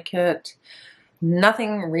didn't like it.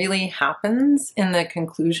 Nothing really happens in the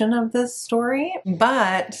conclusion of this story,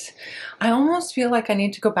 but I almost feel like I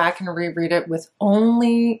need to go back and reread it with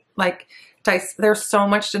only like, there's so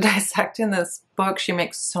much to dissect in this book. She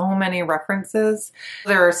makes so many references.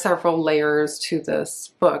 There are several layers to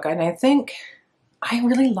this book, and I think I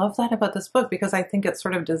really love that about this book because I think it's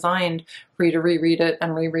sort of designed for you to reread it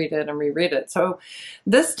and reread it and reread it. So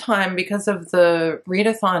this time, because of the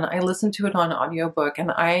readathon, I listened to it on audiobook,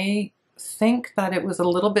 and I think that it was a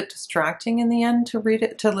little bit distracting in the end to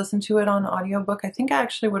listen to it on audiobook. I think I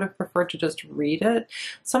actually would have preferred to just read it.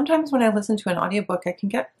 Sometimes when I listen to an audiobook, I can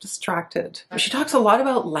get distracted. She talks a lot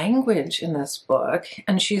about language in this book,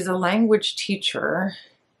 and she's a language teacher.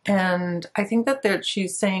 And I think that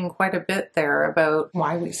she's saying quite a bit there about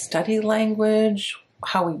why we study language,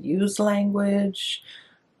 how we use language,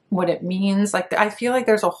 what it means. Like, I feel like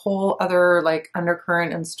there's a whole other like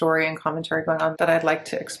undercurrent and story and commentary going on that I'd like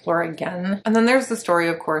to explore again. And then there's the story,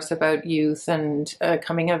 of course, about youth and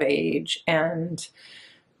coming of age and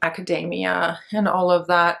academia and all of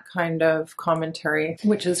that kind of commentary,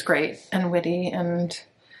 which is great and witty, and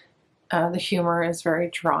the humor is very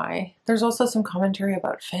dry. There's also some commentary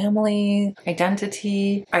about family,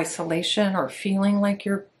 identity, isolation, or feeling like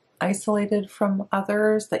you're isolated from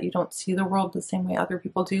others, that you don't see the world the same way other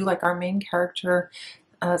people do. Like our main character,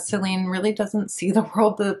 Celine, really doesn't see the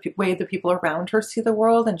world the way the people around her see the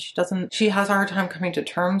world, and she has a hard time coming to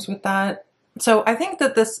terms with that. So I think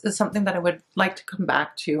that this is something that I would like to come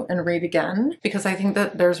back to and read again, because I think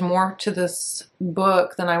that there's more to this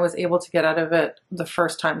book than I was able to get out of it the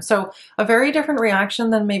first time. So a very different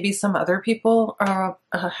reaction than maybe some other people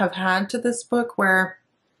have had to this book, where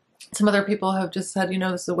some other people have just said, you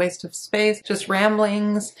know, this is a waste of space, just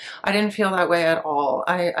ramblings. I didn't feel that way at all.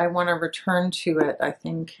 I want to return to it, I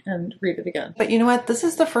think, and read it again. But you know what? This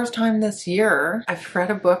is the first time this year I've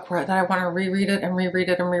read a book that I want to reread it and reread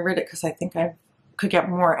it and reread it, because I think I could get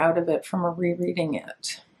more out of it from rereading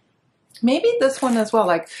it. Maybe this one as well.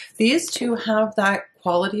 Like, these two have that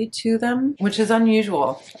quality to them, which is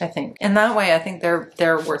unusual, I think. In that way, I think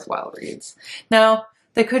they're worthwhile reads. Now,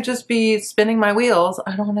 they could just be spinning my wheels.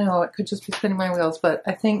 I don't know. It could just be spinning my wheels, but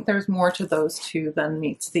I think there's more to those two than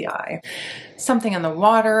meets the eye. Something in the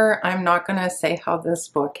Water. I'm not going to say how this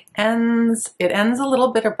book ends. It ends a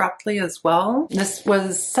little bit abruptly as well. This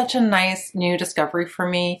was such a nice new discovery for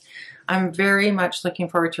me. I'm very much looking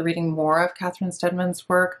forward to reading more of Catherine Steadman's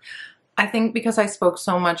work. I think because I spoke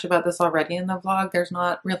so much about this already in the vlog, there's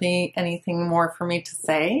not really anything more for me to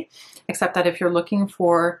say, except that if you're looking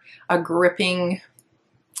for a gripping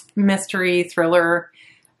mystery thriller,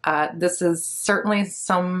 this is certainly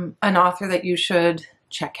an author that you should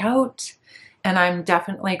check out. And I'm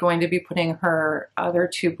definitely going to be putting her other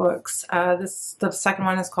two books. The second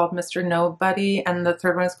one is called Mr. Nobody, and the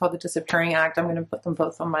third one is called The Disappearing Act. I'm going to put them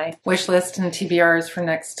both on my wish list and TBRs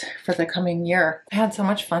for the coming year. I had so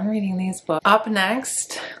much fun reading these books. Up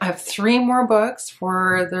next, I have 3 more books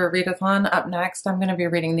for the readathon. Up next, I'm going to be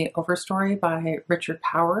reading The Overstory by Richard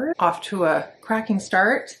Powers. Off to a cracking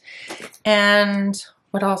start. And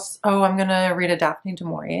what else? Oh, I'm going to read a Daphne du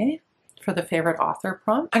Maurier for the favorite author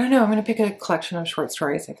prompt. I don't know, I'm gonna pick a collection of short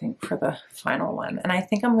stories, I think, for the final one. And I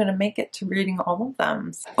think I'm gonna make it to reading all of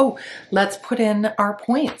them. Oh, let's put in our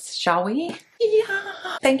points, shall we? Yeah.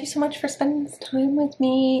 Thank you so much for spending this time with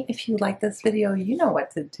me. If you like this video, you know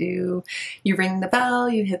what to do. You ring the bell,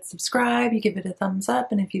 you hit subscribe, you give it a thumbs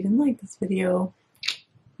up. And if you didn't like this video,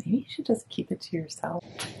 maybe you should just keep it to yourself.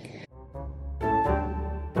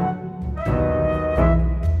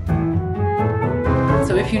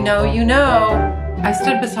 So if you know, you know. I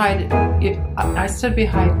stood behind. Ugh.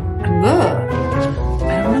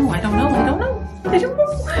 I don't know.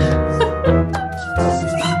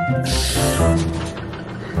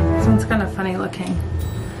 This one's kind of funny looking.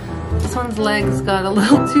 This one's legs got a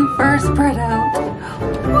little too far spread out.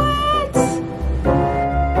 What?